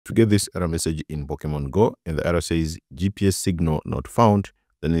To get this error message in Pokemon Go and the error says GPS signal not found,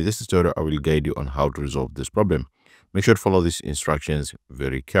 then in this tutorial I will guide you on how to resolve this problem. Make sure to follow these instructions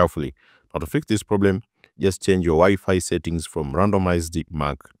very carefully. Now to fix this problem, just change your Wi-Fi settings from randomized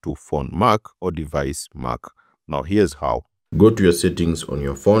MAC to phone MAC or device MAC. Now here's how. Go to your settings on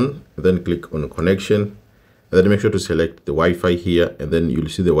your phone, then click on connection, and then make sure to select the Wi-Fi here, and then you'll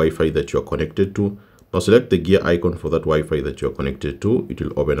see the Wi-Fi that you're connected to. Now select the gear icon for that Wi-Fi that you're connected to. It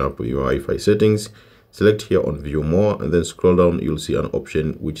will open up your Wi-Fi settings. Select here on view more, and then scroll down. You'll see an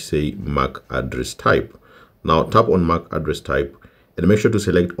option which say MAC address type. Now tap on MAC address type and make sure to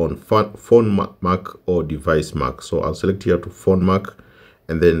select on phone MAC or device MAC. So I'll select here to phone MAC,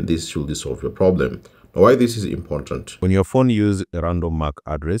 and then this should solve your problem. Now, why this is important? When your phone uses a random MAC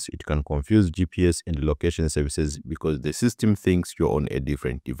address, it can confuse GPS and location services because the system thinks you're on a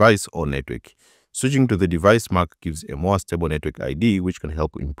different device or network. Switching to the device MAC gives a more stable network ID, which can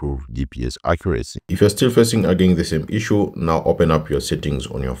help improve GPS accuracy. If you're still facing again the same issue, now open up your settings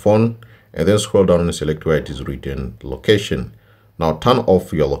on your phone and then scroll down and select where it is written location. Now turn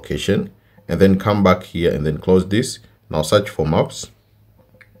off your location and then come back here and then close this. Now search for maps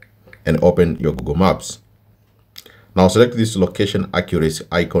and open your Google Maps. Now select this location accuracy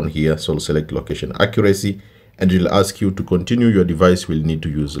icon here. So select location accuracy, and it will ask you to continue. Your device will need to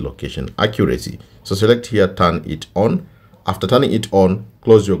use location accuracy. So select here, turn it on. After turning it on,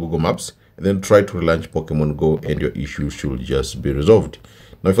 close your Google Maps and then try to relaunch Pokemon Go, and your issue should just be resolved.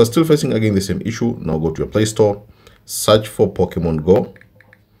 Now if you're still facing again the same issue, now go to your Play Store, search for Pokemon Go.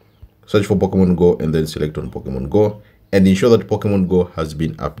 Search for Pokemon Go and then select on Pokemon Go, and ensure that Pokemon Go has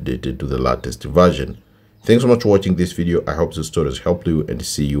been updated to the latest version. Thanks so much for watching this video. I hope this tutorial has helped you, and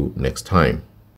see you next time.